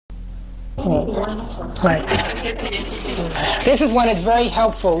Right. This is when it's very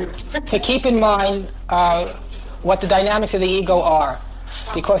helpful to keep in mind what the dynamics of the ego are,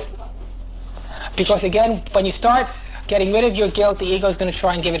 because again, when you start getting rid of your guilt, the ego is going to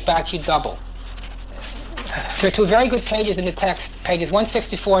try and give it back to you double. There are two very good pages in the text, pages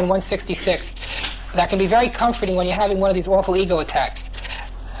 164 and 166, that can be very comforting when you're having one of these awful ego attacks,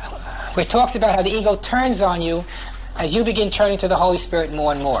 where it talks about how the ego turns on you as you begin turning to the Holy Spirit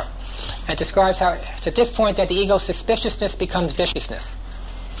more and more. And it describes how it's at this point that the ego's suspiciousness becomes viciousness.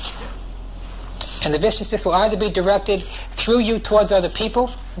 And the viciousness will either be directed through you towards other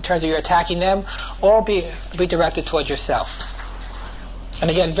people, in terms of you're attacking them, or be directed towards yourself.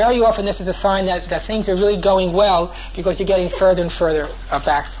 And again, very often this is a sign that things are really going well, because you're getting further and further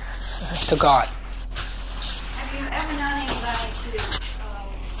back to God. Have you ever known anybody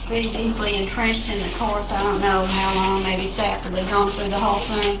to be deeply entrenched in the course? I don't know how long, maybe it's after they've gone through the whole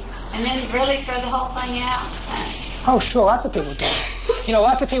thing, and then really throw the whole thing out? Oh, sure, lots of people do. You know,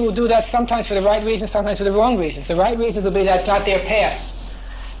 lots of people do that sometimes for the right reasons, sometimes for the wrong reasons. The right reasons will be that it's not their path,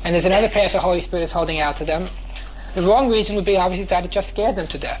 and there's another path the Holy Spirit is holding out to them. The wrong reason would be obviously that it just scared them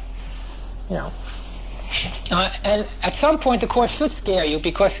to death. You know. And at some point the Course should scare you,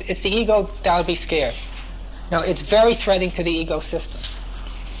 because it's the ego that will be scared. You know, it's very threatening to the ego system.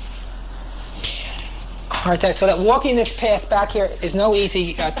 Right, so that walking this path back here is no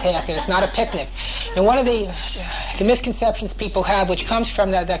easy task, and it's not a picnic. And one of the misconceptions people have, which comes from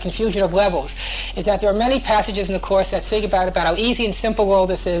that confusion of levels, is that there are many passages in the Course that speak about how easy and simple all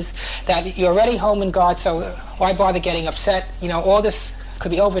this is, that you're already home in God, so why bother getting upset? You know, all this could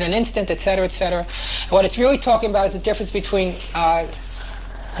be over in an instant, etc., etc. And what it's really talking about is the difference between, on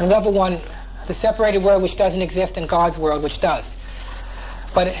level one, the separated world which doesn't exist, and God's world which does.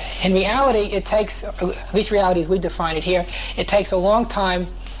 But in reality, it takes, at least reality as we define it here, it takes a long time,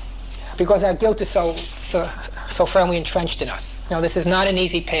 because our guilt is so firmly entrenched in us. You know, this is not an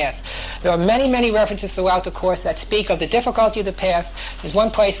easy path. There are many, many references throughout the Course that speak of the difficulty of the path. There's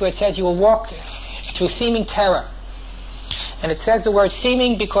one place where it says you will walk through seeming terror. And it says the word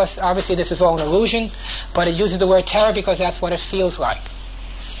seeming because obviously this is all an illusion, but it uses the word terror because that's what it feels like.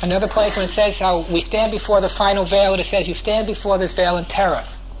 Another place when it says how we stand before the final veil, it says you stand before this veil in terror.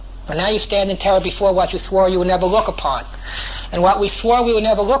 And now you stand in terror before what you swore you would never look upon. And what we swore we would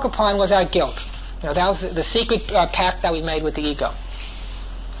never look upon was our guilt. You know, that was the secret pact that we made with the ego.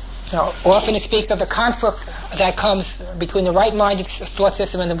 You know, often it speaks of the conflict that comes between the right-minded thought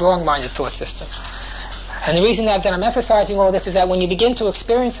system and the wrong-minded thought system. And the reason that I'm emphasizing all this is that when you begin to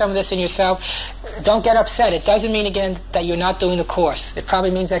experience some of this in yourself, don't get upset. It doesn't mean, again, that you're not doing the Course. It probably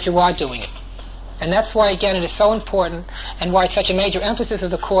means that you are doing it. And that's why, again, it is so important, and why it's such a major emphasis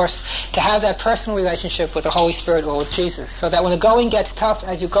of the Course, to have that personal relationship with the Holy Spirit or with Jesus, so that when the going gets tough,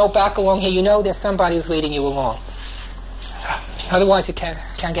 as you go back along here, you know there's somebody who's leading you along. Otherwise, it can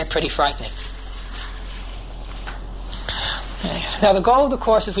get pretty frightening. Now, the goal of the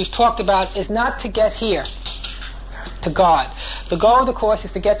Course, as we've talked about, is not to get here, to God. The goal of the Course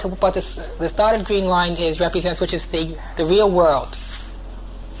is to get to what this dotted green line represents, which is the real world.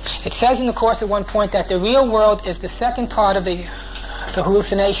 It says in the Course at one point that the real world is the second part of the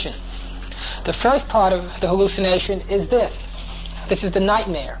hallucination. The first part of the hallucination is this. This is the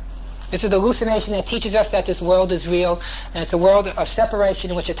nightmare. This is the hallucination that teaches us that this world is real, and it's a world of separation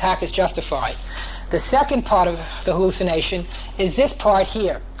in which attack is justified. The second part of the hallucination is this part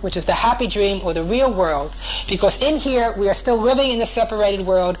here, which is the happy dream or the real world, because in here we are still living in the separated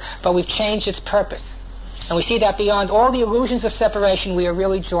world, but we've changed its purpose. And we see that beyond all the illusions of separation, we are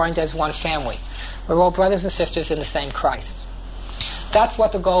really joined as one family. We're all brothers and sisters in the same Christ. That's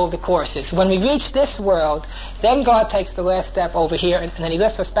what the goal of the Course is. When we reach this world, then God takes the last step over here, and then he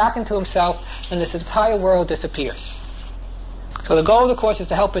lifts us back into himself, and this entire world disappears. So the goal of the Course is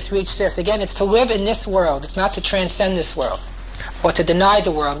to help us reach this. Again, it's to live in this world. It's not to transcend this world, or to deny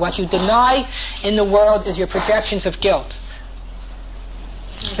the world. What you deny in the world is your projections of guilt.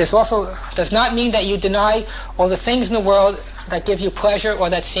 This also does not mean that you deny all the things in the world that give you pleasure or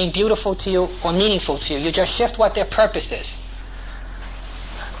that seem beautiful to you or meaningful to you. You just shift what their purpose is.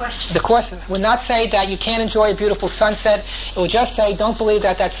 The Course would not say that you can't enjoy a beautiful sunset. It would just say, don't believe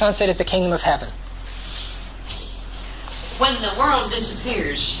that that sunset is the kingdom of heaven. When the world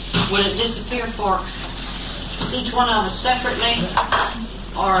disappears, will it disappear for each one of us separately?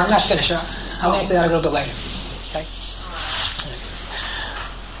 Or I'm not finished. I'll answer that a little bit later. Okay?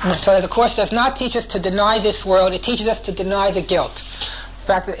 So that the Course does not teach us to deny this world. It teaches us to deny the guilt. In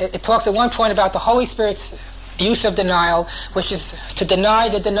fact, it talks at one point about the Holy Spirit's use of denial, which is to deny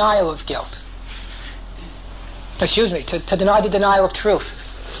the denial of guilt. Excuse me, to deny the denial of truth.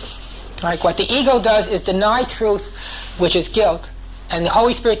 Right? What the ego does is deny truth, which is guilt, and the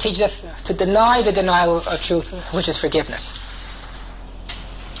Holy Spirit teaches us to deny the denial of truth, which is forgiveness.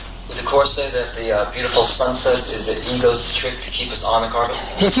 Would the Course say that the beautiful sunset is the ego's trick to keep us on the carpet?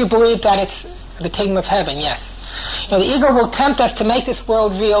 If you believe that it's the kingdom of heaven, yes. The ego will tempt us to make this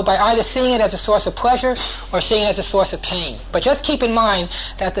world real by either seeing it as a source of pleasure or seeing it as a source of pain. But just keep in mind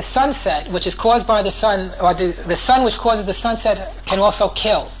that the sunset, which is caused by the sun, or the sun which causes the sunset, can also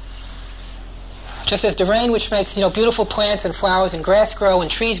kill. Just as the rain, which makes beautiful plants and flowers and grass grow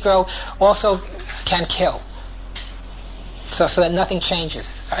and trees grow, also can kill. So that nothing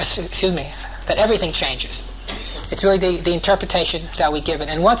changes. That everything changes. It's really the interpretation that we give it.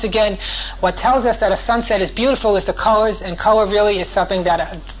 And once again, what tells us that a sunset is beautiful is the colors, and color really is something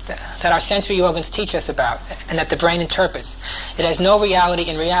that our sensory organs teach us about, and that the brain interprets. It has no reality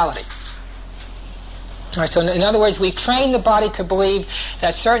in reality. All right, so in other words, we've trained the body to believe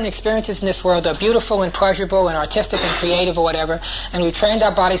that certain experiences in this world are beautiful and pleasurable and artistic and creative or whatever, and we've trained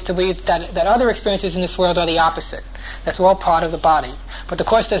our bodies to believe that other experiences in this world are the opposite. That's all part of the body. But the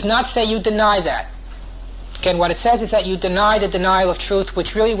Course does not say you deny that. Again, what it says is that you deny the denial of truth,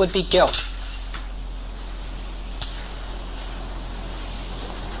 which really would be guilt.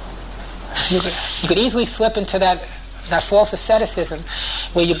 You could easily slip into that false asceticism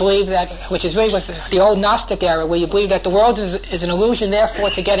where you believe that, which is really was the old Gnostic era, where you believe that the world is an illusion,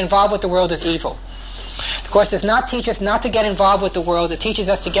 therefore to get involved with the world is evil. The Course does not teach us not to get involved with the world. It teaches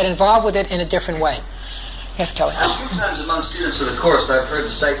us to get involved with it in a different way. Yes, Kelly. Sometimes among students of the Course I've heard the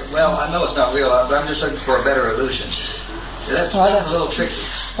statement, well, I know it's not real, but I'm just looking for a better illusion. That sounds a little tricky.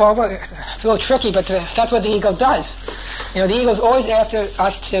 Well, it's a little tricky, but that's what the ego does. The ego is always after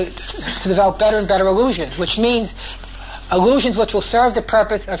us to develop better and better illusions, which means illusions which will serve the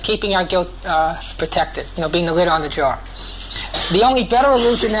purpose of keeping our guilt protected, being the lid on the jar. The only better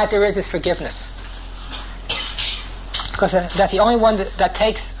illusion that there is forgiveness. Because that's the only one that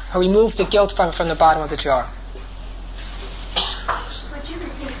takes or removes the guilt from the bottom of the jar. Would you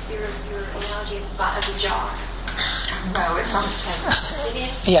repeat your analogy of the jar? No, it's on tape. It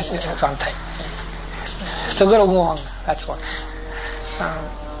is? Yes, it's on tape. It's a little long, that's why.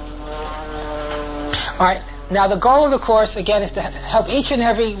 All right. Now, the goal of the Course, again, is to help each and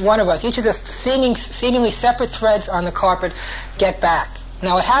every one of us, each of the seemingly separate threads on the carpet, get back.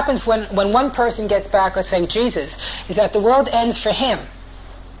 Now, what happens when one person gets back, let's say Jesus, is that the world ends for him.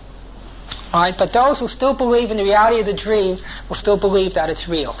 All right, but those who still believe in the reality of the dream will still believe that it's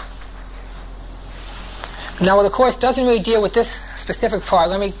real. Now, the Course doesn't really deal with this specific part.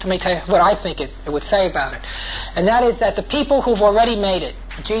 Let me tell you what I think it would say about it. And that is that the people who've already made it,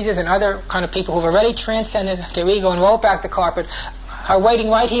 Jesus and other kind of people who've already transcended their ego and rolled back the carpet, are waiting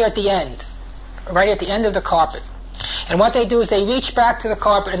right here at the end of the carpet. And what they do is they reach back to the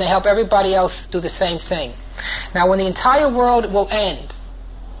carpet and they help everybody else do the same thing. Now, when the entire world will end,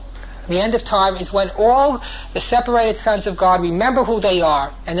 the end of time is when all the separated sons of God remember who they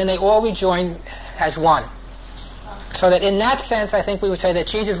are, and then they all rejoin as one. So that in that sense, I think we would say that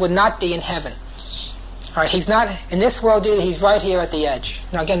Jesus would not be in heaven. All right, he's not in this world either, he's right here at the edge.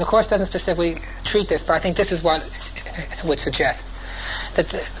 Now again, the Course doesn't specifically treat this, but I think this is what it would suggest.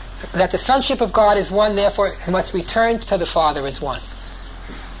 That the sonship of God is one, therefore he must return to the Father as one.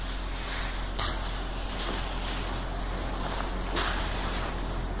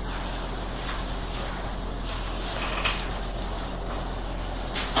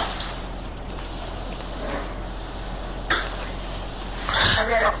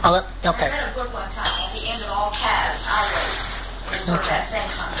 Okay. I read a book one time, At the End of All Paths, I wrote. It's sort of that same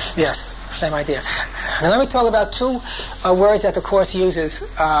concept. Yes, same idea. Now let me talk about two words that the Course uses,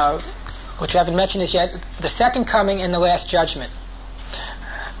 which I haven't mentioned as yet, the second coming and the last judgment.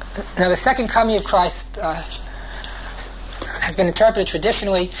 Now the second coming of Christ has been interpreted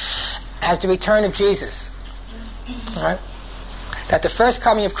traditionally as the return of Jesus. All right? That the first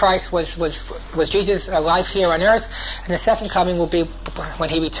coming of Christ was Jesus' life here on earth, and the second coming will be when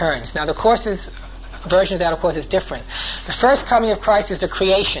he returns. Now the Course's version of that, of course, is different. The first coming of Christ is the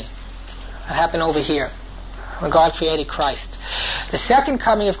creation that happened over here, when God created Christ. The second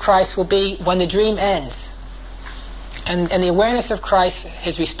coming of Christ will be when the dream ends, and the awareness of Christ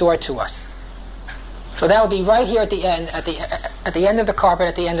is restored to us. So that will be right here at the end, at the end of the carpet,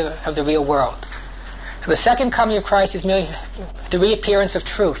 at the end of the real world. So the second coming of Christ is merely the reappearance of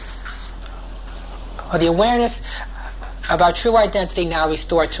truth, or the awareness of our true identity now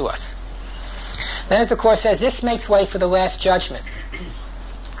restored to us. Then, as the Course says, this makes way for the last judgment.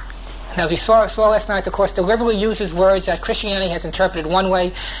 Now, as we saw last night, the Course deliberately uses words that Christianity has interpreted one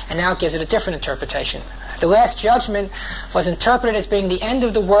way and now gives it a different interpretation. The Last Judgment was interpreted as being the end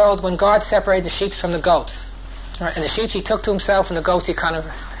of the world when God separated the sheep from the goats. Right? And the sheep he took to himself, and the goats he kind of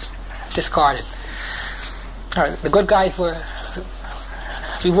discarded. All right, the good guys were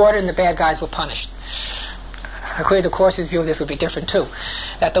rewarded and the bad guys were punished. According to the Course's view, this would be different too.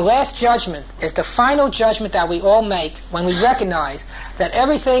 That the Last Judgment is the final judgment that we all make when we recognize that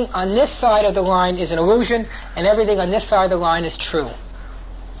everything on this side of the line is an illusion and everything on this side of the line is true.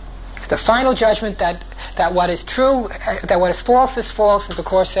 It's the final judgment that what is true, that what is false, as the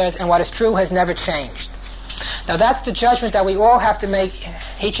Course says, and what is true has never changed. Now that's the judgment that we all have to make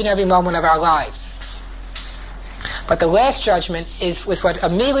each and every moment of our lives. But the Last Judgment was what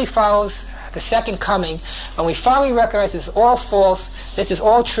immediately follows the second coming, when we finally recognize this is all false, this is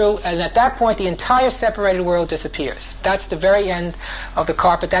all true, and at that point the entire separated world disappears. That's the very end of the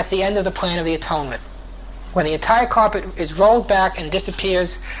carpet. That's the end of the plan of the atonement. When the entire carpet is rolled back and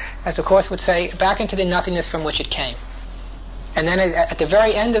disappears, as the Course would say, back into the nothingness from which it came. And then at the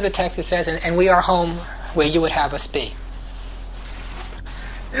very end of the text it says, and we are home where you would have us be.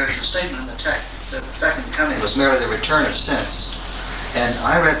 There is a statement in the text that the second coming was merely the return of sense. And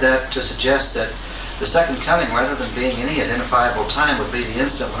I read that to suggest that the second coming, rather than being any identifiable time, would be the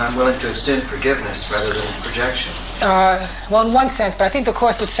instant when I'm willing to extend forgiveness rather than projection. Well, in one sense, but I think the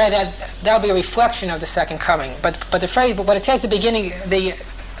Course would say that that'll be a reflection of the second coming. But what it says at the beginning, the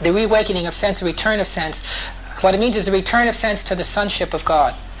reawakening of sense, the return of sense, what it means is the return of sense to the sonship of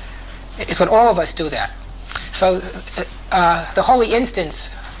God. It's what all of us do that. So the holy instance,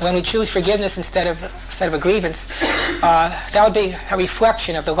 when we choose forgiveness instead of a grievance, that would be a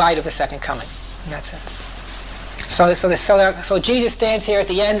reflection of the light of the second coming, in that sense. So Jesus stands here at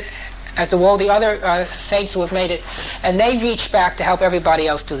the end as all the other saints who have made it, and they reach back to help everybody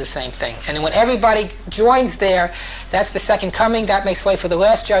else do the same thing. And then when everybody joins there, that's the second coming. That makes way for the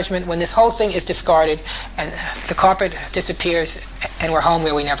Last Judgment, when this whole thing is discarded and the carpet disappears and we're home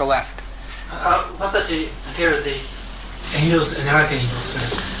where we never left. What about the idea of the angels and archangels?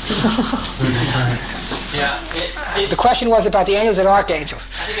 The question was about the angels and archangels.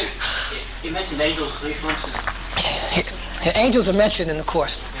 I think you mentioned angels at least once. Angels are mentioned in the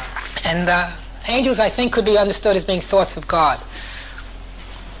Course. And angels, I think, could be understood as being thoughts of God.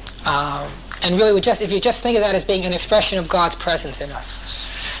 And really, if you just think of that as being an expression of God's presence in us.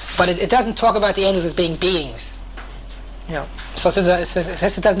 But it doesn't talk about the angels as being beings. So since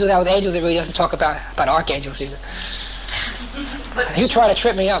it doesn't do that with angels, it really doesn't talk about archangels either. But you try to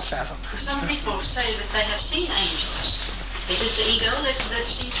trip me up, Faisal. Some people say that they have seen angels. Is it the ego that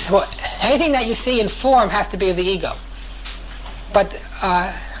sees them? Well, anything that you see in form has to be of the ego. But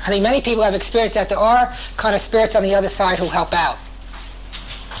I think many people have experienced that there are kind of spirits on the other side who help out.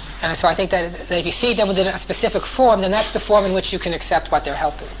 And so I think that if you see them within a specific form, then that's the form in which you can accept what their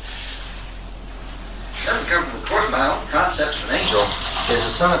help is. It doesn't come from the Course. My own concept of an angel is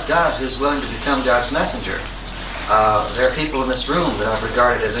the Son of God who's willing to become God's messenger. There are people in this room that I've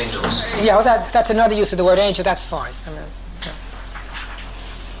regarded as angels. Yeah, well, that's another use of the word angel. That's fine. I mean,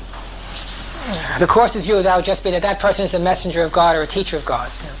 the Course's view of that would just be that person is a messenger of God or a teacher of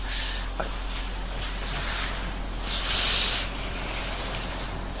God.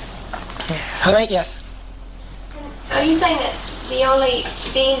 All right, yes. Are you saying that the only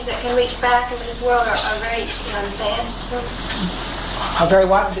beings that can reach back into this world are very advanced folks? How very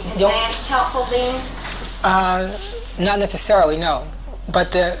what? Advanced, helpful beings? Not necessarily, no.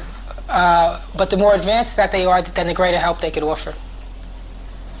 But the more advanced that they are, then the greater help they could offer.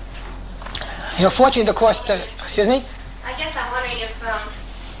 Fortunately, the Course. Excuse me. I guess I'm wondering if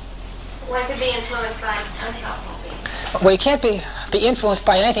one could be influenced by unhelpful beings. Well, you can't be influenced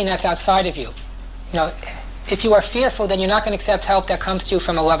by anything that's outside of you. If you are fearful, then you're not going to accept help that comes to you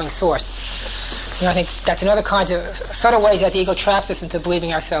from a loving source. I think that's another kind of subtle way that the ego traps us into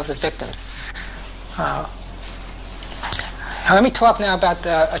believing ourselves as victims. Let me talk now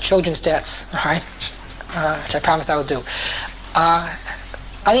about children's deaths, all right? Which I promised I would do.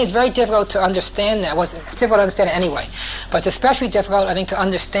 I think it's very difficult to understand that. Well, it's difficult to understand it anyway, but it's especially difficult, I think, to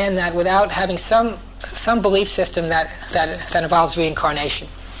understand that without having some belief system that involves reincarnation.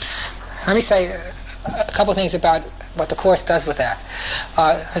 Let me say a couple of things about what the Course does with that.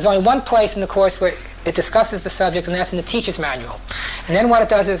 There's only one place in the Course where it discusses the subject, and that's in the teacher's manual. And then what it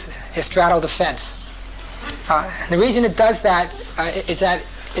does is straddle the fence. The reason it does that is that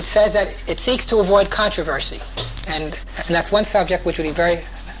it says that it seeks to avoid controversy, and that's one subject which would be very,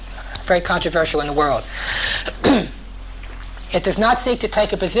 very controversial in the world. It does not seek to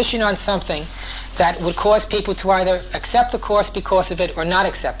take a position on something that would cause people to either accept the Course because of it or not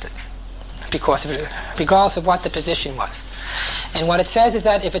accept it because of it, regardless of what the position was. And what it says is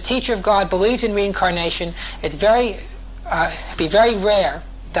that if a teacher of God believes in reincarnation, it'd be very rare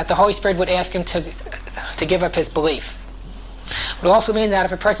that the Holy Spirit would ask him to give up his belief. It would also mean that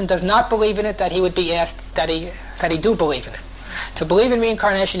if a person does not believe in it, that he would be asked that he do believe in it. To believe in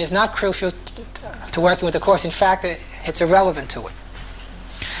reincarnation is not crucial to working with the Course. In fact, it's irrelevant to it.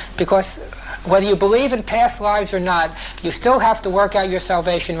 Because whether you believe in past lives or not, you still have to work out your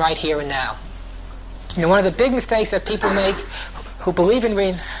salvation right here and now. You know, one of the big mistakes that people make who believe in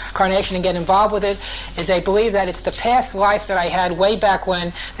reincarnation and get involved with it is they believe that it's the past life that I had way back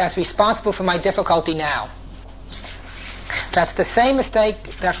when that's responsible for my difficulty now. That's the same mistake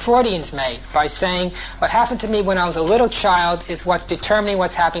that Freudians made by saying what happened to me when I was a little child is what's determining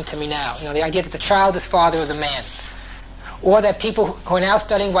what's happening to me now. You know, the idea that the child is father of the man. Or that people who are now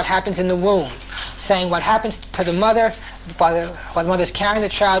studying what happens in the womb, saying what happens to the mother while the mother's carrying the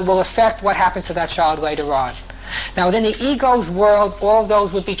child will affect what happens to that child later on. Now, within the ego's world, all of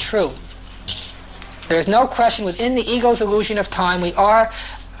those would be true. There is no question within the ego's illusion of time we are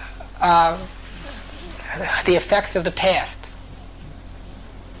the effects of the past.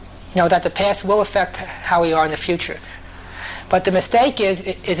 You know, that the past will affect how we are in the future. But the mistake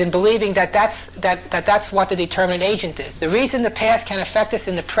is in believing that that's what the determinant agent is. The reason the past can affect us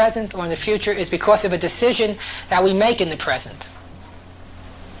in the present or in the future is because of a decision that we make in the present.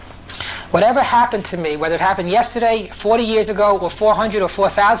 Whatever happened to me, whether it happened yesterday, 40 years ago, or 400 or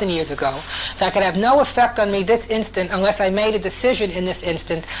 4,000 years ago, that could have no effect on me this instant unless I made a decision in this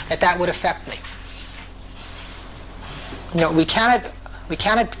instant that would affect me. You know, we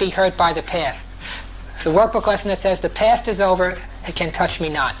cannot be hurt by the past. It's a workbook lesson that says the past is over, it can touch me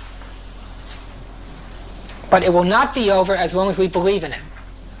not. But it will not be over as long as we believe in it.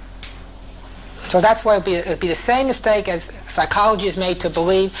 So that's why it'll be the same mistake as psychology is made to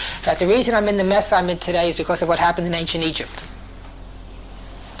believe that the reason I'm in the mess I'm in today is because of what happened in ancient Egypt.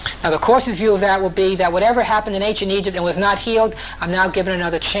 Now the Course's view of that will be that whatever happened in ancient Egypt and was not healed, I'm now given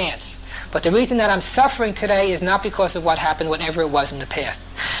another chance. But the reason that I'm suffering today is not because of what happened whatever it was in the past.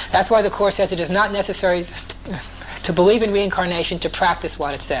 That's why the Course says it is not necessary to believe in reincarnation to practice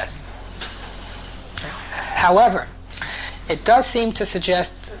what it says. However, it does seem to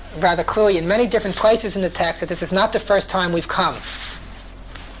suggest rather clearly in many different places in the text that this is not the first time we've come.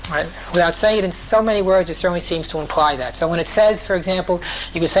 Right? Without saying it in so many words, it certainly seems to imply that. So when it says, for example,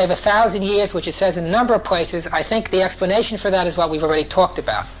 you could save 1,000 years, which it says in a number of places, I think the explanation for that is what we've already talked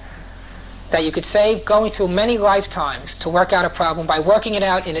about. That you could save going through many lifetimes to work out a problem by working it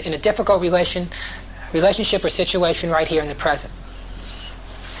out in a difficult relationship or situation right here in the present.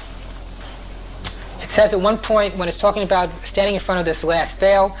 It says at one point when it's talking about standing in front of this last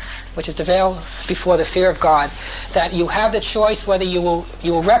veil, which is the veil before the fear of God, that you have the choice whether you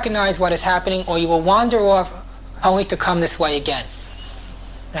will recognize what is happening or you will wander off only to come this way again.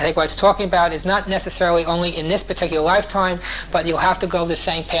 I think what it's talking about is not necessarily only in this particular lifetime, but you'll have to go the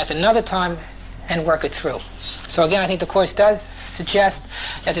same path another time and work it through. So again, I think the Course does suggest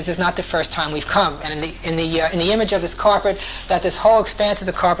that this is not the first time we've come, and in the image of this carpet, that this whole expanse of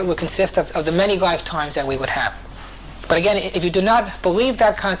the carpet would consist of the many lifetimes that we would have. But again, if you do not believe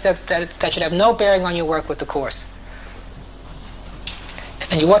that concept, that should have no bearing on your work with the Course.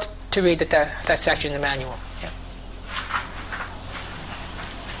 And you ought to read that section in the manual. Yeah.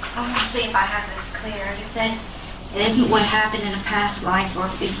 I want to see if I have this clear. You said it isn't what happened in a past life or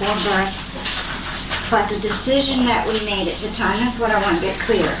before birth, but the decision that we made at the time. That's what I want to get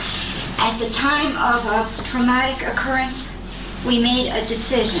clear. At the time of a traumatic occurrence, we made a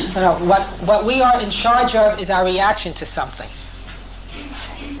decision. No, what we are in charge of is our reaction to something.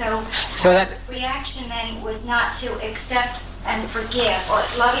 So that reaction then was not to accept and forgive, or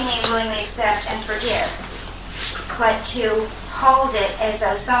lovingly and willingly accept and forgive, but to hold it as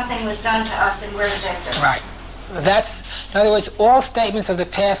though something was done to us and we're the victim. Right. In other words, all statements of the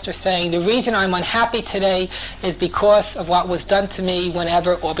past are saying the reason I'm unhappy today is because of what was done to me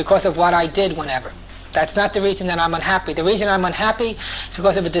whenever, or because of what I did whenever. That's not the reason that I'm unhappy. The reason I'm unhappy is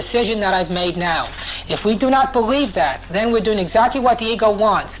because of a decision that I've made now. If we do not believe that, then we're doing exactly what the ego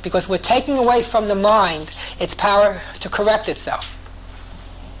wants, because we're taking away from the mind its power to correct itself.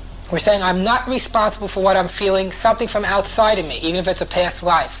 We're saying I'm not responsible for what I'm feeling, something from outside of me, even if it's a past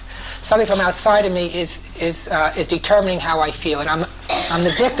life. Something from outside of me is determining how I feel, and I'm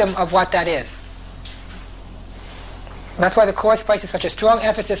the victim of what that is. That's why the Course places such a strong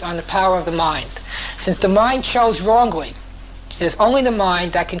emphasis on the power of the mind. Since the mind chose wrongly, it is only the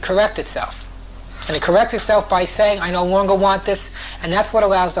mind that can correct itself. And it corrects itself by saying, I no longer want this, and that's what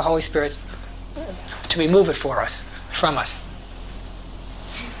allows the Holy Spirit to remove it from us.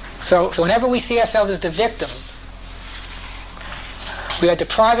 So whenever we see ourselves as the victim, We are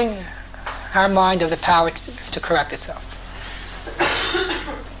depriving our mind of the power to correct itself.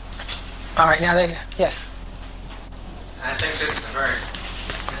 All right, now yes. I think this is very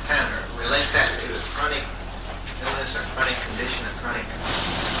kind of relate that to the chronic illness or chronic condition or chronic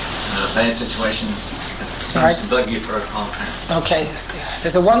bad situation that seems to bug you for a long time. Okay,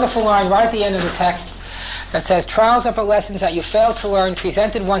 there's a wonderful line right at the end of the text that says, trials are but lessons that you failed to learn,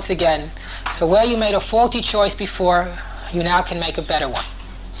 presented once again. So where you made a faulty choice before, you now can make a better one.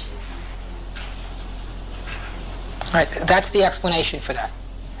 All right, that's the explanation for that.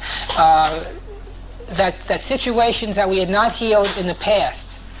 That situations that we had not healed in the past,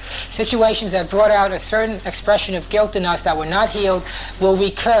 situations that brought out a certain expression of guilt in us that were not healed, will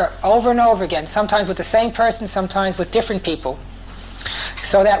recur over and over again, sometimes with the same person, sometimes with different people,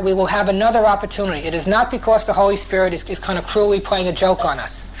 so that we will have another opportunity. It is not because the Holy Spirit is kind of cruelly playing a joke on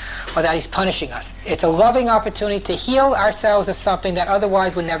us, or that He's punishing us. It's a loving opportunity to heal ourselves of something that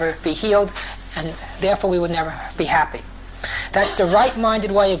otherwise would never be healed, and therefore we would never be happy. That's the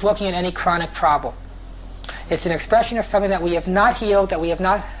right-minded way of looking at any chronic problem. It's an expression of something that we have not healed, that we have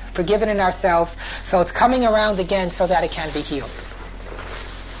not forgiven in ourselves, so it's coming around again so that it can be healed.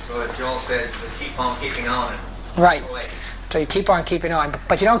 So as Joel said, just keep on keeping on. Right. So you keep on keeping on,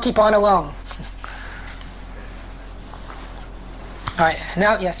 but you don't keep on alone. All right,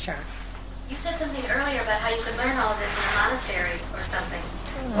 now, yes, Sharon. You said something earlier about how you could learn all this in a monastery or something,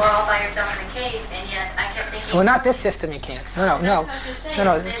 or all by yourself in a cave, and yet I kept thinking... Well, not this system you can't. No. Is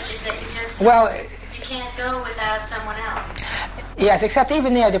that you just... Well... You can't go without someone else. Yes, except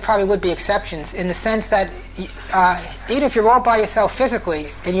even there probably would be exceptions, in the sense that even if you're all by yourself physically,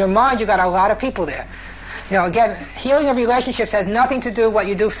 in your mind you got a lot of people there. You know, again, healing of relationships has nothing to do with what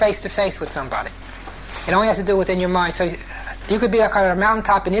you do face to face with somebody. It only has to do within your mind. So you could be like on a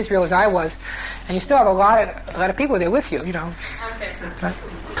mountaintop in Israel, as I was, and you still have a lot of people there with you. You know. Okay.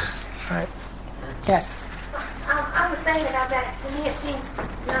 Right. Yes. I was saying about that. To me, it seems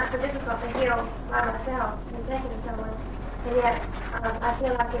not so difficult to heal by myself than thinking of someone, and yet I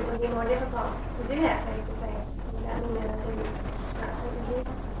feel like it would be more difficult to do that face to face. Does that mean that I'm not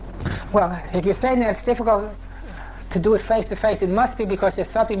thinking? Well, if you're saying that it's difficult to do it face to face, it must be because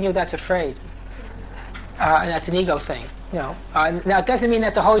there's something in you that's afraid, and that's an ego thing. You know. Now, it doesn't mean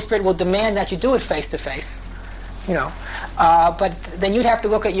that the Holy Spirit will demand that you do it face to face. You know, but then you'd have to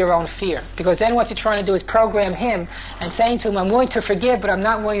look at your own fear, because then what you're trying to do is program Him and saying to Him, "I'm willing to forgive, but I'm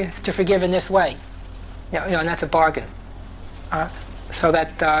not willing to forgive in this way." You know, and that's a bargain. So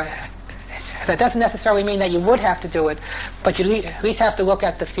that doesn't necessarily mean that you would have to do it, but you at least have to look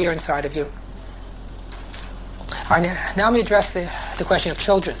at the fear inside of you. All right, now let me address the question of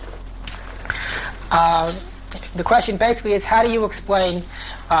children. The question basically is, how do you explain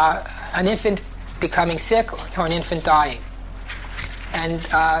an infant becoming sick or an infant dying? And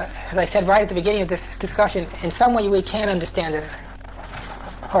as I said right at the beginning of this discussion, in some way we can't understand it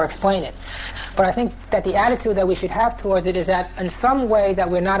or explain it. But I think that the attitude that we should have towards it is that in some way that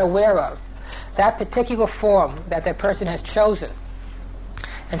we're not aware of, that particular form that person has chosen.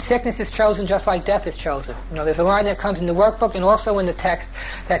 And sickness is chosen just like death is chosen. You know, there's a line that comes in the workbook and also in the text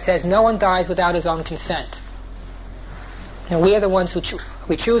that says, "No one dies without his own consent." And we are the ones who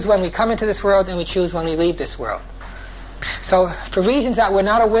we choose when we come into this world, and we choose when we leave this world. So, for reasons that we're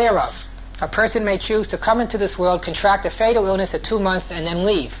not aware of, a person may choose to come into this world, contract a fatal illness at 2 months, and then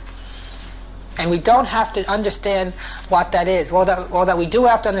leave. And we don't have to understand what that is. All that we do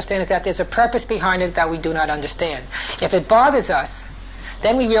have to understand is that there's a purpose behind it that we do not understand. If it bothers us,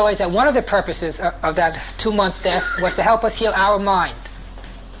 then we realize that one of the purposes of that 2-month death was to help us heal our mind.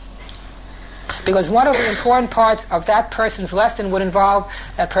 Because one of the important parts of that person's lesson would involve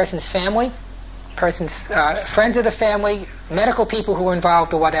that person's family, friends of the family, medical people who were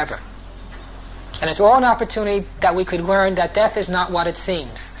involved or whatever. And it's all an opportunity that we could learn that death is not what it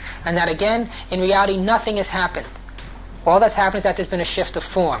seems. And that again, in reality, nothing has happened. All that's happened is that there's been a shift of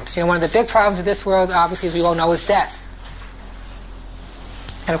forms. You know, one of the big problems of this world, obviously, as we all know, is death.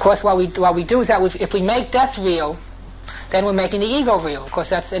 And of course, what we do is that if we make death real, then we're making the ego real. Of course,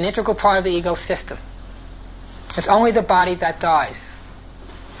 that's an integral part of the ego system. It's only the body that dies.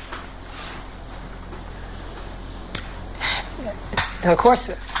 And the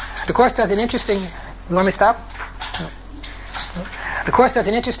Course does an interesting... You want me to stop? The Course does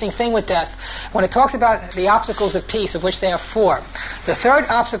an interesting thing with death. When it talks about the obstacles of peace, of which there are 4, the third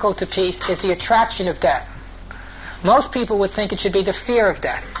obstacle to peace is the attraction of death. Most people would think it should be the fear of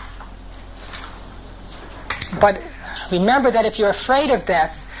death. But remember that if you're afraid of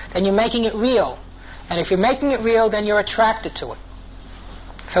death, then you're making it real. And if you're making it real, then you're attracted to it.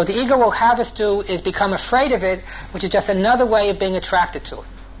 So the ego will have us do is become afraid of it, which is just another way of being attracted to it.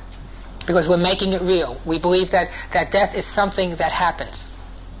 Because we're making it real. We believe that death is something that happens.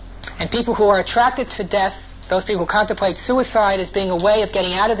 And people who are attracted to death, those people who contemplate suicide as being a way of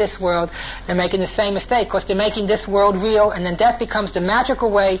getting out of this world, they're making the same mistake, because they're making this world real, and then death becomes the magical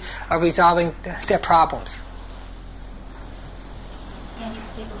way of resolving their problems. Can you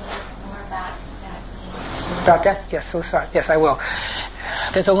speak a little more about that? About that? Yes, suicide. Yes, I will.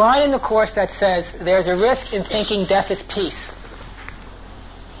 There's a line in the Course that says, there's a risk in thinking death is peace.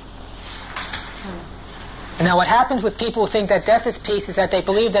 Now what happens with people who think that death is peace is that they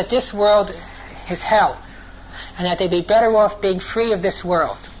believe that this world is hell, and that they'd be better off being free of this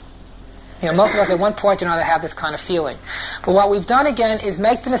world. Most of us at one point or another have this kind of feeling. But what we've done again is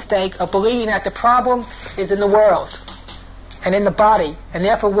make the mistake of believing that the problem is in the world and in the body, and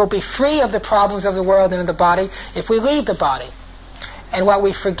therefore we'll be free of the problems of the world and of the body if we leave the body. And what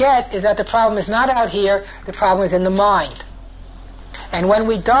we forget is that the problem is not out here, the problem is in the mind. And when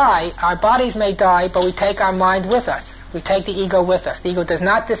we die, our bodies may die, but we take our mind with us. We take the ego with us. The ego does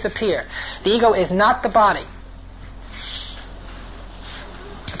not disappear. The ego is not the body.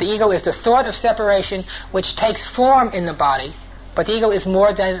 The ego is the thought of separation which takes form in the body, but the ego is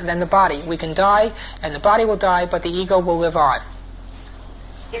more than the body. We can die, and the body will die, but the ego will live on.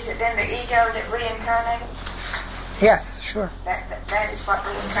 Is it then the ego that reincarnates? Yes, sure. That is what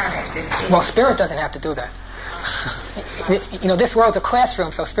reincarnates. Well, spirit doesn't have to do that. This world's a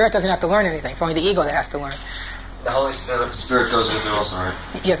classroom, so spirit doesn't have to learn anything. It's only the ego that has to learn. The Holy Spirit goes with it also,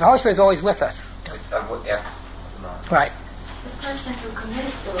 right? Yes, the Holy Spirit is always with us. Yeah. Right. The person who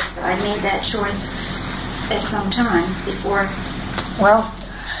committed suicide made that choice at some time before. Well,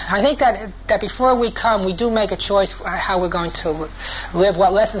 I think that before we come, we do make a choice how we're going to live,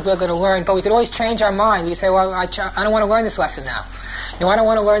 what lessons we're going to learn, but we could always change our mind. We say, well, I don't want to learn this lesson now. I don't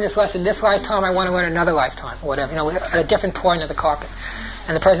want to learn this lesson this lifetime, I want to learn another lifetime, or whatever, at a different point of the carpet.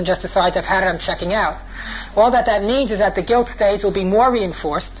 And the person just decides, I've had it, I'm checking out. All that means is that the guilt stage will be more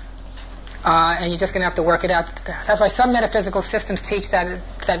reinforced, and you're just going to have to work it out. That's why some metaphysical systems teach that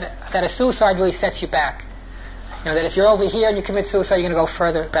a suicide really sets you back. That if you're over here and you commit suicide, you're going to go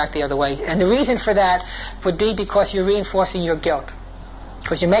further back the other way. And the reason for that would be because you're reinforcing your guilt.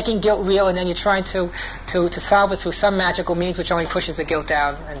 Because you're making guilt real, and then you're trying to solve it through some magical means which only pushes the guilt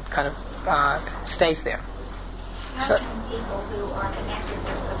down and kind of stays there. How can people who are connected with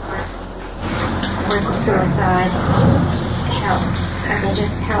a person with a suicide help? Can they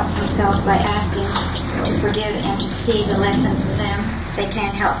just help themselves by asking to forgive and to see the lessons in them? They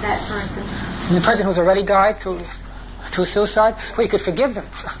can't help that person. And the person who's already died through suicide, well, you could forgive them.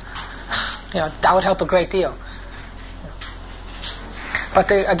 That would help a great deal. But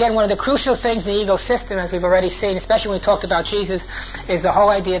again, one of the crucial things in the ego system, as we've already seen, especially when we talked about Jesus, is the whole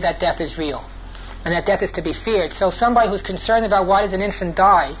idea that death is real, and that death is to be feared. So somebody who's concerned about why does an infant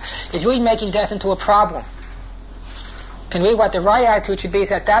die is really making death into a problem. And really what the right attitude should be is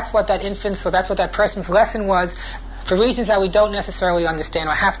that's what that infant's, or that's what that person's lesson was, for reasons that we don't necessarily understand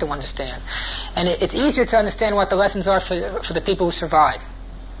or have to understand. And it's easier to understand what the lessons are for the people who survive.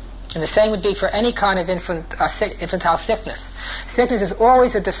 And the same would be for any kind of infantile sickness. Sickness is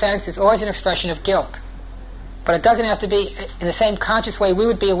always a defense, is always an expression of guilt. But it doesn't have to be in the same conscious way we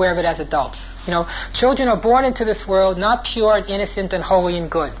would be aware of it as adults. Children are born into this world not pure and innocent and holy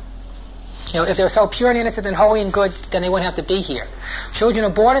and good. If they were so pure and innocent and holy and good, then they wouldn't have to be here. Children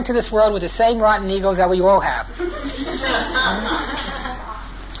are born into this world with the same rotten egos that we all have.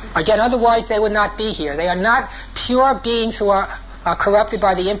 Again, otherwise they would not be here. They are not pure beings who are corrupted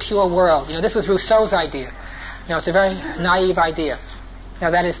by the impure world. This was Rousseau's idea. It's a very naive idea.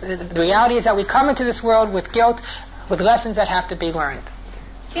 That is, the reality is that we come into this world with guilt, with lessons that have to be learned.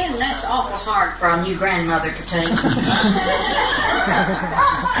 Ken, that's awful hard for a new grandmother to take.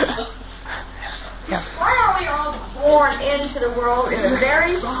 Yeah. Why are we all born into the world in the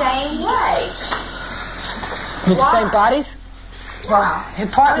very same way? The same bodies? Well, in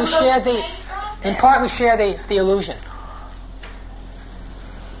part we share the illusion.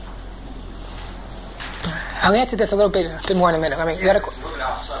 I'll answer this a bit more in a minute. Moving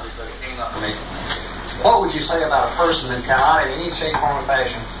off subject, but it came up for me. What would you say about a person that cannot in any shape, form, or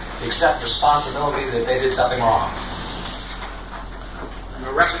fashion accept responsibility that they did something wrong?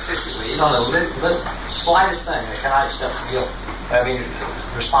 Repetitively, even on the slightest thing, they cannot accept guilt,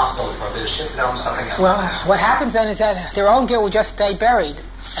 responsibility for it. They shift it on something else. Well, what happens then is that their own guilt will just stay buried,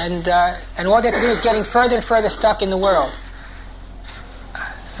 and all they have to do is getting further and further stuck in the world.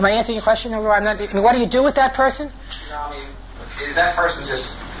 Am I answering your question? What do you do with that person? Is that person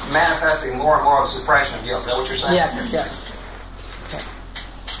just manifesting more and more of suppression of guilt? Is that what you're saying? Yes. Okay.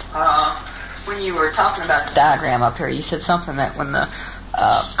 when you were talking about the diagram up here, you said something that when the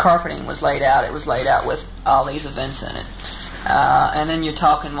carpeting was laid out, it was laid out with all these events in it. And then you're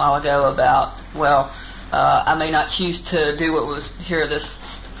talking a while ago about, well, I may not choose to do what was here this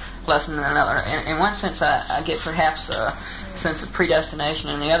lesson in another. In one sense, I get perhaps a sense of predestination.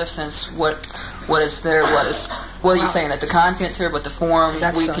 In the other sense, what is there? What are you saying? That the content's here, but the form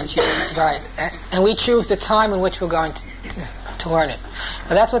we can choose. Right, and we choose the time in which we're going to learn it.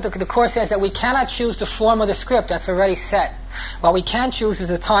 But that's what the Course says, that we cannot choose the form of the script that's already set. What we can choose is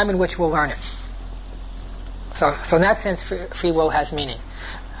the time in which we'll learn it. So in that sense, free will has meaning.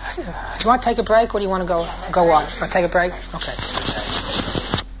 Do you want to take a break, or do you want to go on? Want to take a break? Okay.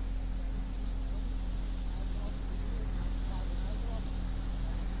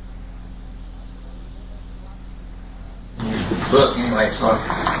 Book anyway, so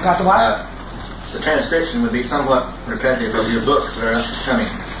Got the what? The transcription would be somewhat repetitive of your books that are upcoming.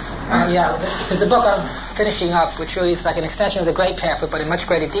 Yeah, there's a book I'm finishing up, which really is like an extension of the Great Pamphlet, but in much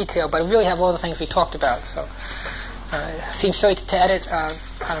greater detail, but it really have all the things we talked about. So it seems silly to edit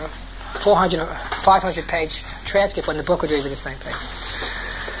kind of a 400 or 500-page transcript when the book would really be the same things.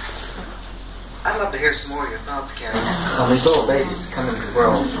 I'd love to hear some more of your thoughts, Ken. On these little babies coming into the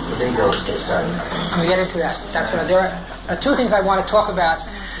world, the egos get started. We'll get into that. That's what there are two things I want to talk about.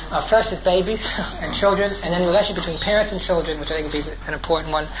 First is babies and children, and then the relationship between parents and children, which I think would be an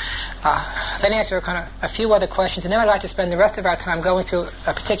important one. Then answer kind of a few other questions, and then I'd like to spend the rest of our time going through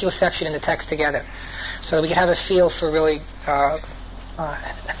a particular section in the text together, so that we can have a feel for really how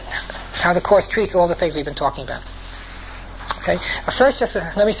the Course treats all the things we've been talking about. Okay. First, just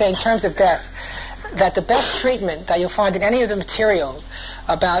let me say, in terms of death, that the best treatment that you'll find in any of the material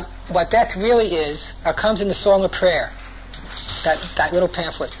about what death really is comes in the Song of Prayer, that little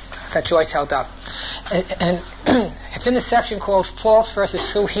pamphlet that Joyce held up. And it's in the section called False versus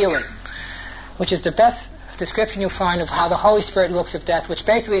True Healing, which is the best description you'll find of how the Holy Spirit looks at death, which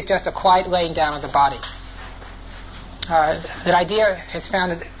basically is just a quiet laying down of the body. That idea is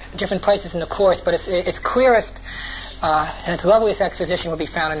found in different places in the Course, but it's clearest and its loveliest exposition will be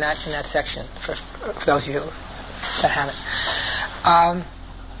found in that section for those of you that have it.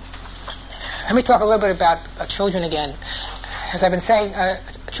 Let me talk a little bit about children again. As I've been saying,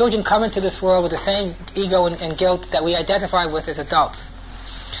 children come into this world with the same ego and guilt that we identify with as adults.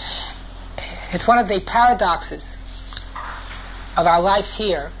 It's one of the paradoxes of our life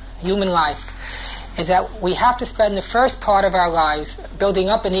here, human life, is that we have to spend the first part of our lives building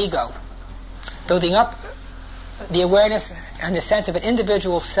up an ego, building up the awareness and the sense of an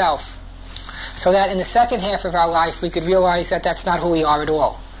individual self, so that in the second half of our life we could realize that that's not who we are at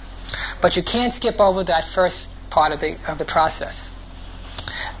all. But you can't skip over that first part of the process.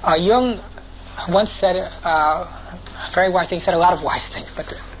 Jung once said a very wise thing. He said a lot of wise things,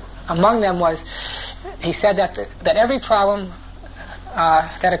 but among them was, he said that every problem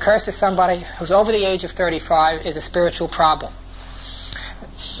that occurs to somebody who's over the age of 35 is a spiritual problem.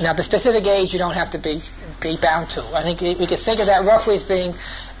 Now, the specific age you don't have to be bound to. I think we could think of that roughly as being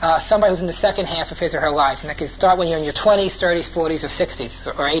somebody who's in the second half of his or her life. And that can start when you're in your 20s, 30s, 40s, or 60s,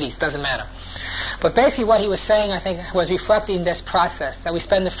 or 80s, doesn't matter. But basically what he was saying, I think, was reflecting this process, that we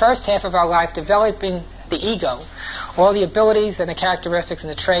spend the first half of our life developing the ego, all the abilities and the characteristics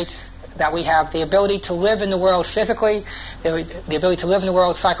and the traits that we have, the ability to live in the world physically, the ability to live in the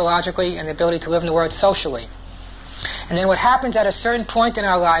world psychologically, and the ability to live in the world socially. And then what happens at a certain point in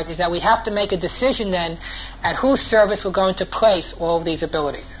our life is that we have to make a decision then at whose service we're going to place all of these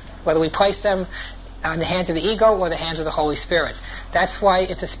abilities, whether we place them in the hands of the ego or the hands of the Holy Spirit. That's why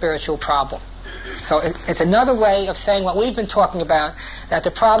it's a spiritual problem. So it's another way of saying what we've been talking about, that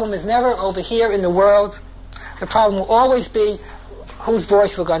the problem is never over here in the world. The problem will always be whose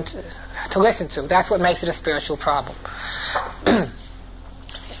voice we're going to listen to. That's what makes it a spiritual problem.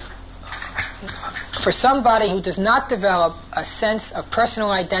 For somebody who does not develop a sense of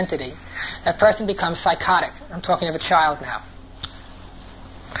personal identity, that person becomes psychotic. I'm talking of a child now.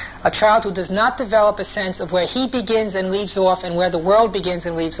 A child who does not develop a sense of where he begins and leaves off and where the world begins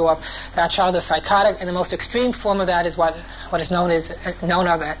and leaves off, that child is psychotic, and the most extreme form of that is what is known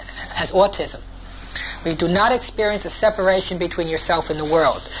of as autism. We do not experience a separation between yourself and the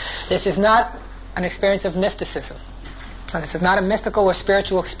world. This is not an experience of mysticism. This is not a mystical or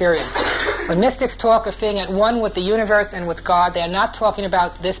spiritual experience. When mystics talk of being at one with the universe and with God, they are not talking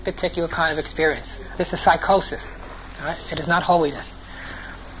about this particular kind of experience. This is psychosis. Right? It is not holiness.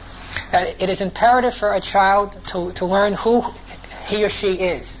 It is imperative for a child to learn who he or she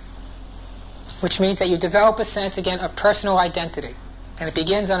is, which means that you develop a sense, again, of personal identity. And it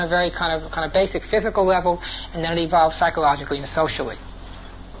begins on a very kind of basic physical level, and then it evolves psychologically and socially.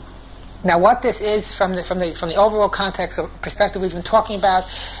 Now, what this is from the overall context or perspective we've been talking about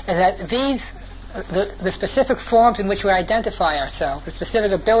is that the specific forms in which we identify ourselves, the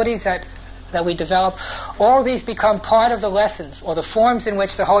specific abilities that we develop, all these become part of the lessons or the forms in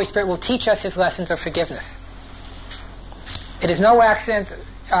which the Holy Spirit will teach us His lessons of forgiveness. It is no accident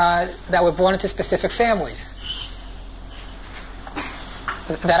that we're born into specific families.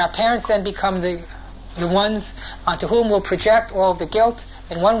 That our parents then become the ones onto whom we'll project all of the guilt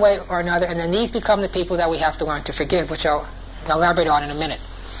in one way or another, and then these become the people that we have to learn to forgive, which I'll elaborate on in a minute.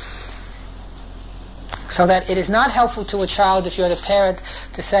 So that it is not helpful to a child, if you're the parent,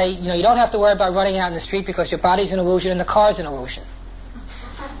 to say, you don't have to worry about running out in the street because your body's an illusion and the car's an illusion.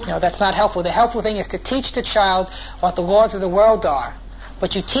 That's not helpful. The helpful thing is to teach the child what the laws of the world are,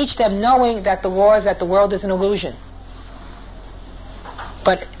 but you teach them knowing that the world is an illusion.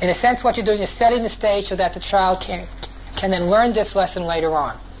 But in a sense, what you're doing is setting the stage so that the child can then learn this lesson later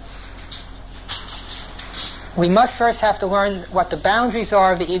on. We must first have to learn what the boundaries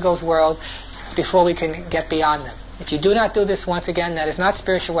are of the ego's world before we can get beyond them. If you do not do this, once again, that is not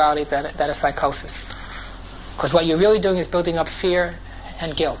spirituality, that is psychosis. Because what you're really doing is building up fear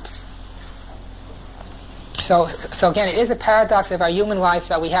and guilt. So again, it is a paradox of our human life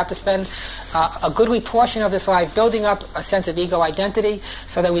that we have to spend a goodly portion of this life building up a sense of ego identity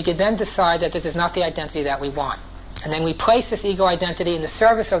so that we can then decide that this is not the identity that we want. And then we place this ego identity in the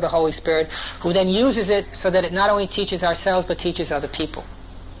service of the Holy Spirit, who then uses it so that it not only teaches ourselves but teaches other people.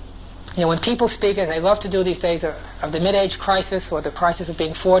 When people speak, as they love to do these days, of the mid-age crisis or the crisis of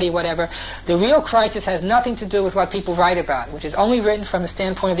being 40, whatever, the real crisis has nothing to do with what people write about, which is only written from the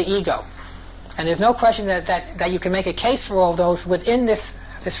standpoint of the ego. And there's no question that you can make a case for all those within this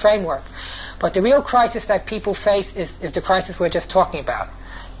framework. But the real crisis that people face is the crisis we're just talking about.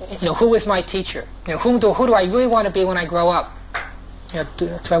 Who is my teacher? Who do I really want to be when I grow up?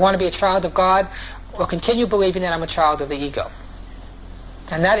 Do I want to be a child of God or continue believing that I'm a child of the ego?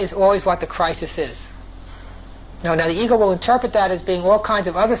 And that is always what the crisis is. Now the ego will interpret that as being all kinds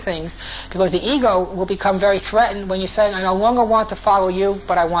of other things, because the ego will become very threatened when you're saying, I no longer want to follow you,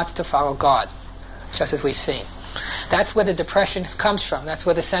 but I want to follow God, just as we've seen. That's where the depression comes from. That's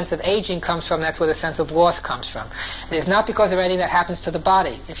where the sense of aging comes from. That's where the sense of loss comes from. It is not because of anything that happens to the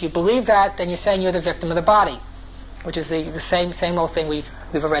body. If you believe that, then you're saying you're the victim of the body, which is the same old thing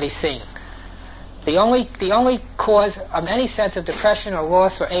we've already seen. The only cause of any sense of depression or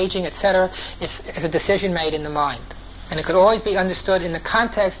loss or aging, etc., is a decision made in the mind. And it could always be understood in the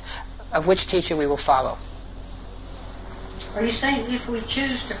context of which teacher we will follow. Are you saying if we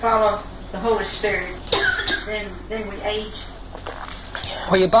choose to follow the Holy Spirit, then we age?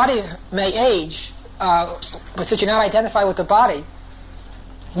 Well, your body may age, but since you're not identified with the body,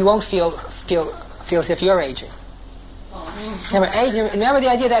 you won't feel as if you're aging. Remember the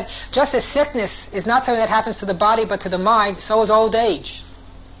idea that just as sickness is not something that happens to the body but to the mind, so is old age.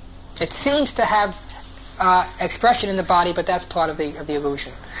 It seems to have expression in the body, but that's part of the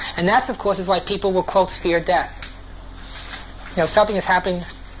illusion. And that's, of course, is why people will, quote, fear death. Something is happening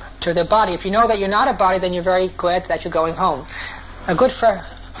to their body. If you know that you're not a body, then you're very glad that you're going home. A good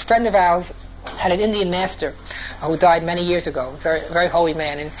friend of ours had an Indian master who died many years ago, very, very holy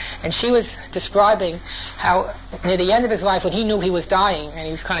man, and she was describing how near the end of his life, when he knew he was dying, and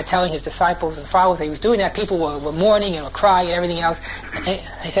he was kind of telling his disciples and followers that he was doing that, people were mourning and were crying and everything else. And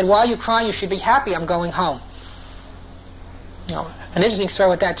he said, "Why are you crying? You should be happy. I'm going home." An interesting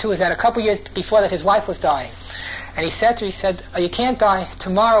story with that too is that a couple years before that, his wife was dying, and he said to her, "You can't die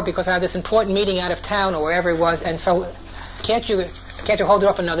tomorrow because I have this important meeting out of town or wherever it was, and so can't you hold it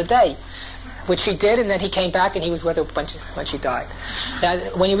off another day?" Which she did, and then he came back and he was with her when she died. Now,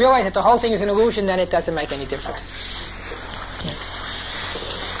 when you realize that the whole thing is an illusion, then it doesn't make any difference. Yeah.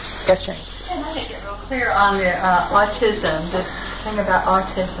 Yes, Jane? Can I make it real clear on the autism, the thing about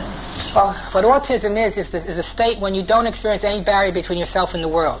autism? Well, what autism is a state when you don't experience any barrier between yourself and the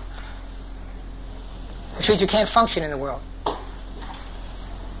world. Which means you can't function in the world.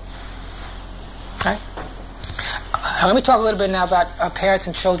 Okay? Let me talk a little bit now about parents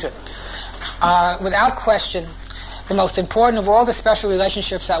and children. Without question, the most important of all the special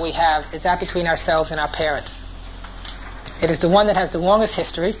relationships that we have is that between ourselves and our parents. It is the one that has the longest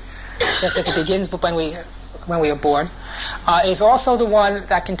history, just as it begins when we are born. It is also the one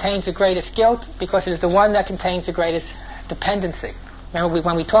that contains the greatest guilt, because it is the one that contains the greatest dependency. Remember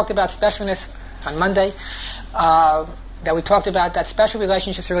when we talked about specialness on Monday, that we talked about that special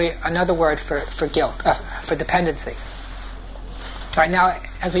relationships is really another word for guilt, for dependency. All right, now,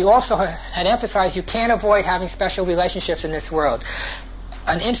 as we also had emphasized, you can't avoid having special relationships in this world.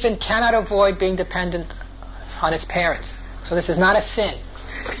 An infant cannot avoid being dependent on its parents. So this is not a sin.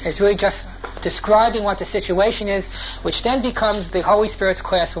 It's really just describing what the situation is, which then becomes the Holy Spirit's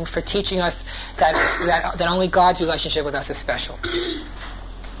classroom for teaching us that only God's relationship with us is special.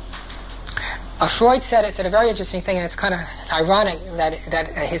 Freud said a very interesting thing, and it's kind of ironic that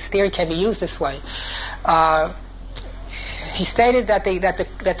his theory can be used this way. He stated that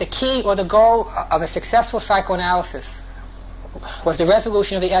the key or the goal of a successful psychoanalysis was the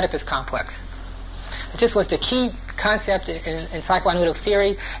resolution of the Oedipus complex. This was the key concept in psychoanalytic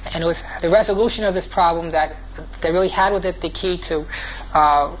theory, and it was the resolution of this problem that really had with it the key to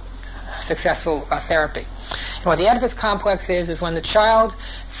successful therapy. And what the Oedipus complex is when the child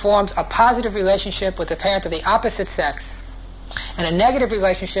forms a positive relationship with the parent of the opposite sex and a negative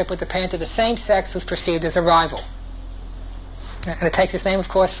relationship with the parent of the same sex who's perceived as a rival. And it takes its name, of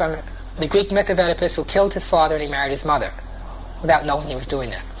course, from the Greek myth of Oedipus, who killed his father and he married his mother without knowing he was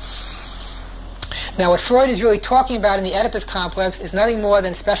doing that. Now, what Freud is really talking about in the Oedipus complex is nothing more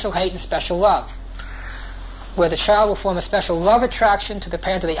than special hate and special love, where the child will form a special love attraction to the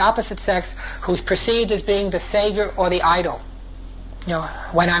parent of the opposite sex who's perceived as being the savior or the idol. You know,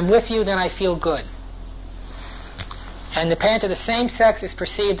 when I'm with you, then I feel good. And the parent of the same sex is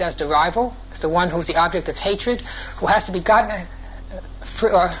perceived as the rival, as the one who's the object of hatred, who has to be gotten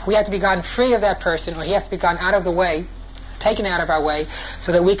we have to be gotten free of that person, or he has to be gotten out of the way, taken out of our way,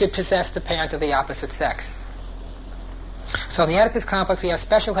 so that we could possess the parent of the opposite sex. So in the Oedipus complex we have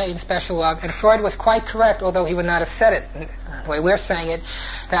special hate and special love, and Freud was quite correct, although he would not have said it the way we're saying it,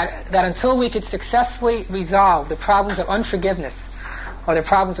 that until we could successfully resolve the problems of unforgiveness or the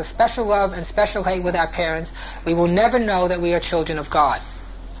problems of special love and special hate with our parents, we will never know that we are children of God.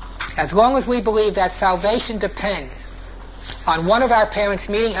 As long as we believe that salvation depends on one of our parents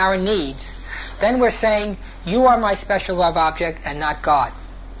meeting our needs, then we're saying, you are my special love object and not God.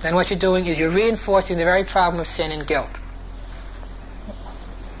 Then what you're doing is you're reinforcing the very problem of sin and guilt.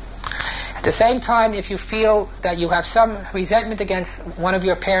 At the same time, if you feel that you have some resentment against one of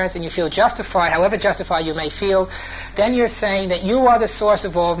your parents and you feel justified, however justified you may feel, then you're saying that you are the source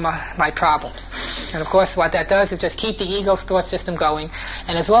of all of my problems. And of course what that does is just keep the ego's thought system going,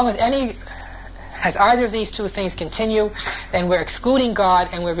 and as long as either of these two things continue, then we're excluding God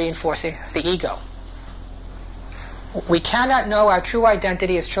and we're reinforcing the ego. We cannot know our true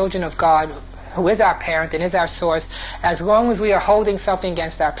identity as children of God, who is our parent and is our source, as long as we are holding something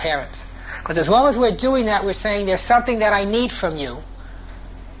against our parents. Because as long as we're doing that, we're saying there's something that I need from you,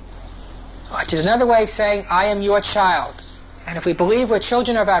 which is another way of saying I am your child. And if we believe we're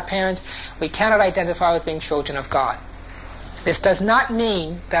children of our parents, we cannot identify with being children of God. This does not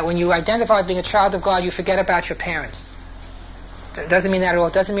mean that when you identify with being a child of God, you forget about your parents. It doesn't mean that at all.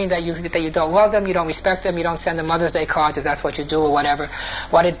 It doesn't mean that you don't love them, you don't respect them, you don't send them Mother's Day cards if that's what you do or whatever.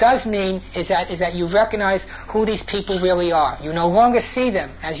 What it does mean is that you recognize who these people really are. You no longer see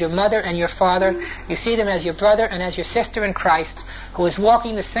them as your mother and your father. You see them as your brother and as your sister in Christ, who is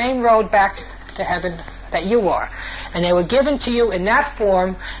walking the same road back to heaven that you are. And they were given to you in that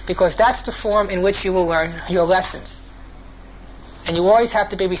form because that's the form in which you will learn your lessons. And you always have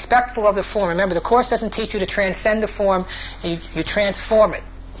to be respectful of the form. Remember, the Course doesn't teach you to transcend the form. You transform it.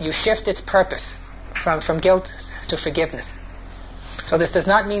 You shift its purpose from guilt to forgiveness. So this does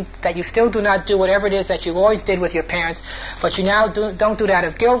not mean that you still do not do whatever it is that you always did with your parents, but you now don't do that out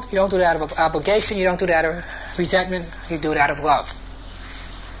of guilt, you don't do that out of obligation, you don't do that out of resentment, you do it out of love.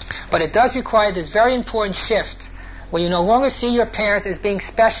 But it does require this very important shift where you no longer see your parents as being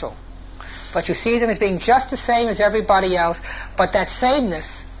special, but you see them as being just the same as everybody else, but that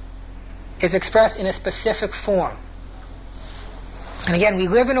sameness is expressed in a specific form. And again, we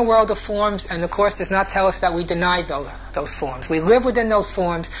live in a world of forms, and the Course does not tell us that we deny those forms. We live within those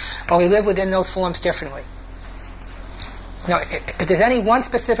forms, but we live within those forms differently. You know, if there's any one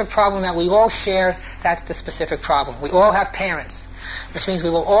specific problem that we all share, that's the specific problem. We all have parents, which means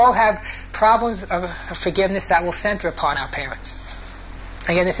we will all have problems of forgiveness that will center upon our parents.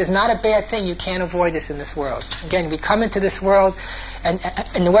 Again, this is not a bad thing. You can't avoid this in this world. Again, we come into this world, and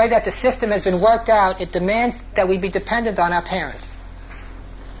in the way that the system has been worked out, it demands that we be dependent on our parents.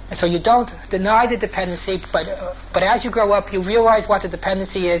 And so you don't deny the dependency, but as you grow up, you realize what the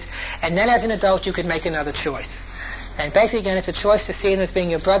dependency is, and then as an adult, you can make another choice. And basically, again, it's a choice to see them as being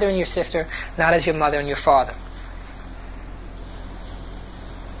your brother and your sister, not as your mother and your father.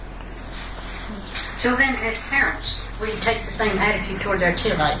 So then, as parents, we take the same attitude towards our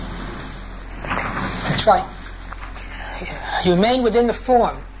children. Right. That's right. You remain within the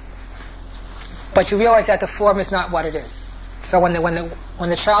form, but you realize that the form is not what it is. So when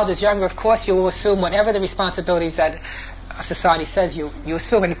the child is younger, of course, you will assume whatever the responsibilities that society says you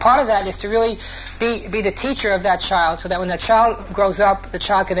assume. And part of that is to really be the teacher of that child, so that when that child grows up, the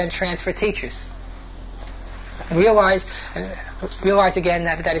child can then transfer teachers. And realize again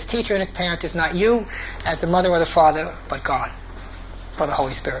that his teacher and his parent is not you as the mother or the father, but God or the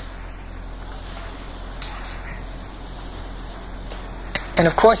Holy Spirit. And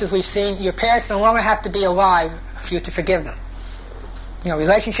of course, as we've seen, your parents no longer have to be alive for you to forgive them.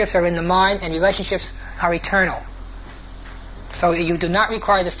 Relationships are in the mind, and relationships are eternal. So you do not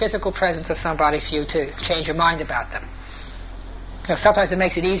require the physical presence of somebody for you to change your mind about them. Sometimes it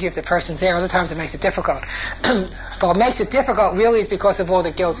makes it easier if the person's there, other times it makes it difficult. But what makes it difficult really is because of all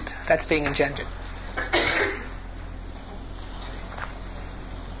the guilt that's being engendered.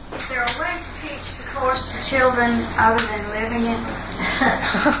 Is there a way to teach the Course to children other than living it?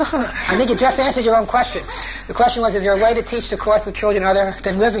 I think you just answered your own question. The question was, is there a way to teach the Course with children other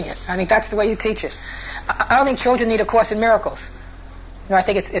than living it? I think that's the way you teach it. I don't think children need a Course in Miracles. I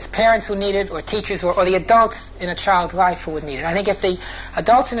think it's parents who need it, or teachers, or the adults in a child's life who would need it. I think if the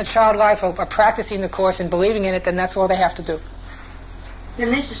adults in a child's life are practicing the Course and believing in it, then that's all they have to do.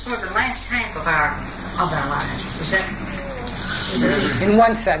 Then this is for the last half of our lives. Is that? In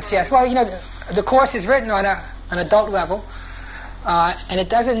one sense, yes. Well, the Course is written on an adult level, and it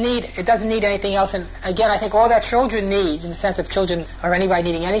doesn't need anything else. And again, I think all that children need, in the sense of children or anybody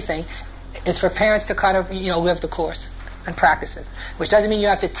needing anything, is for parents to kind of live the Course and practice it, which doesn't mean you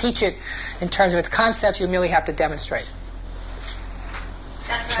have to teach it in terms of its concepts. You merely have to demonstrate.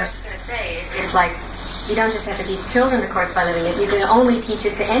 That's what I was just going to say. It's like you don't just have to teach children the Course by living it. You can only teach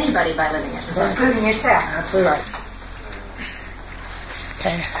it to anybody by living it, including yourself. Absolutely right.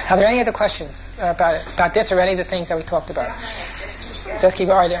 Okay. Are there any other questions about this or any of the things that we talked about? Just keep.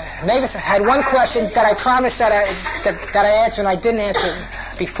 All right. Mavis had one question that I promised that I answered and I didn't answer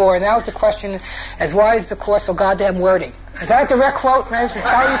before, and that was the question: as why is the Course so goddamn wordy? Is that a direct quote, Mavis? Is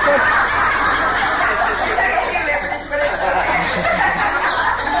that what you said?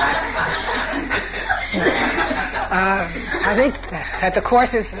 I think that the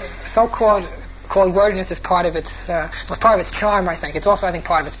Course is so-called wordiness is part of its charm. I think it's also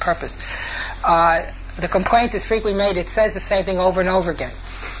part of its purpose. The complaint is frequently made. It says the same thing over and over again,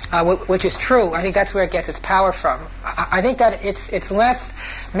 which is true. I think that's where it gets its power from. I think that its length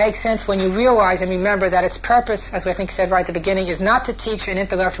makes sense when you realize and remember that its purpose, as I think said right at the beginning, is not to teach an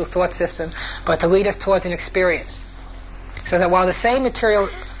intellectual thought system, but to lead us towards an experience. So that while the same material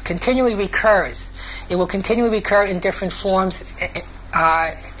continually recurs, it will continually recur in different forms,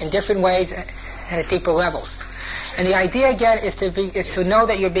 in different ways, and at deeper levels. And the idea again is to know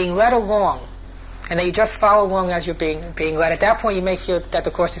that you're being led along, and that you just follow along as you're being led. At that point, you may feel that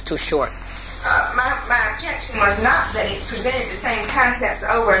the Course is too short. My objection was not that it presented the same concepts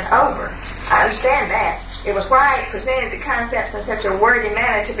over and over. I understand that. It was why it presented the concepts in such a wordy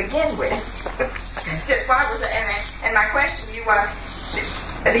manner to begin with. Why was it? And my question to you was,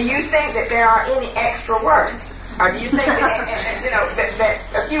 do you think that there are any extra words? Or do you think that, that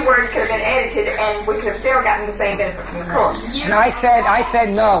a few words could have been edited and we could have still gotten the same benefit from the Course? And I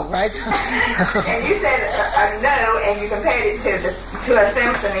said no, right? And you said no, and you compared it to a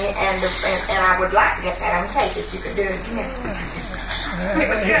symphony, and I would like to get that on tape if you could do it again. It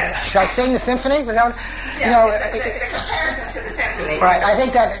was good. Should I sing the symphony without? The comparison to the symphony. Right. I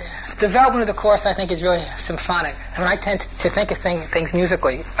think that development of the Course, I think, is really symphonic. I mean, I tend to think of things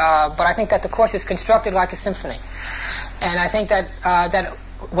musically, but I think that the Course is constructed like a symphony. And I think that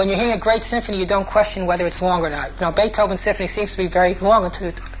when you're hearing a great symphony, you don't question whether it's long or not. Beethoven's symphony seems to be very long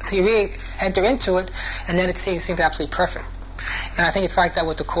until you really enter into it, and then it seems absolutely perfect. And I think it's like that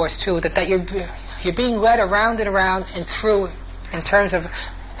with the Course too, that you're being led around and around and through in terms of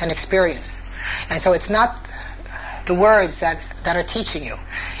an experience. And so it's not the words that are teaching you.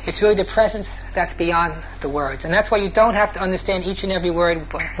 It's really the presence that's beyond the words. And that's why you don't have to understand each and every word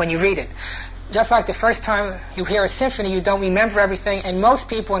when you read it. Just like the first time you hear a symphony, you don't remember everything, and most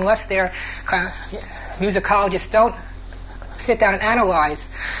people, unless they're kind of musicologists, don't sit down and analyze.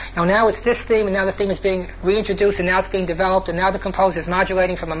 Now it's this theme, and now the theme is being reintroduced, and now it's being developed, and now the composer is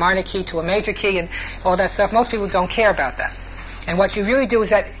modulating from a minor key to a major key, and all that stuff. Most people don't care about that. And what you really do is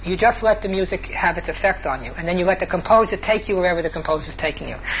that you just let the music have its effect on you, and then you let the composer take you wherever the composer is taking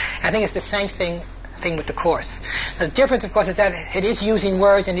you. And I think it's the same thing with the Course. The difference, of course, is that it is using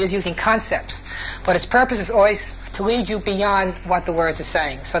words and it is using concepts, but its purpose is always to lead you beyond what the words are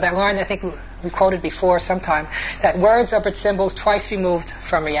saying. So that line I think we quoted before sometime, that words are but symbols twice removed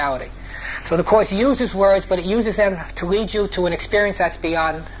from reality. So the Course uses words, but it uses them to lead you to an experience that's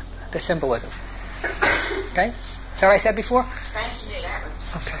beyond the symbolism. Okay? Is that what I said before? Thanks, you did that one.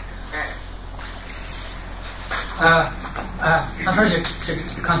 Okay. I I've heard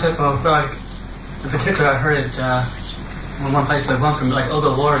the concept of, in particular, I've heard it in one place, but one from like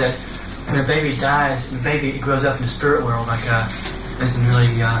Odo Lore, that when a baby dies, the baby grows up in the spirit world, like isn't really,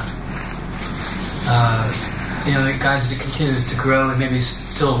 the guys that continue to grow and maybe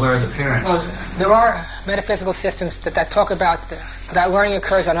still aware of the parents. Well, there are metaphysical systems that talk about that learning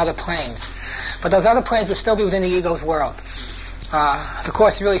occurs on other planes, but those other planes would still be within the ego's world. The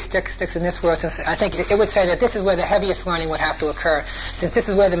Course really sticks in this world, since I think it would say that this is where the heaviest learning would have to occur, since this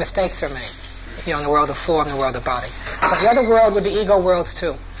is where the mistakes are made, in the world of form, the world of body. But the other world would be ego worlds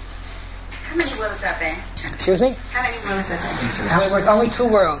too. How many worlds are there? Excuse me? How many worlds are there? There's only two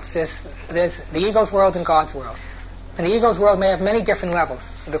worlds. There's the ego's world and God's world. And the ego's world may have many different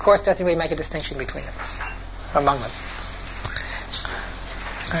levels. The Course doesn't really make a distinction between them, among them.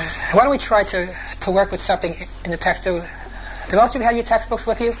 Why don't we try to work with something in the text? Do most of you have your textbooks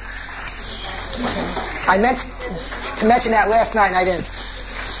with you? I meant to mention that last night and I didn't.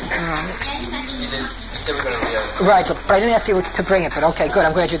 You did. You said we're going to Right, but I didn't ask people to bring it, but okay, good.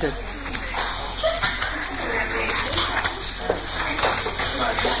 I'm glad you did.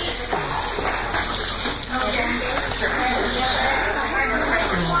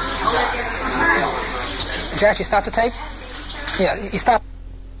 Jack, you stop the tape? Yeah, you stop.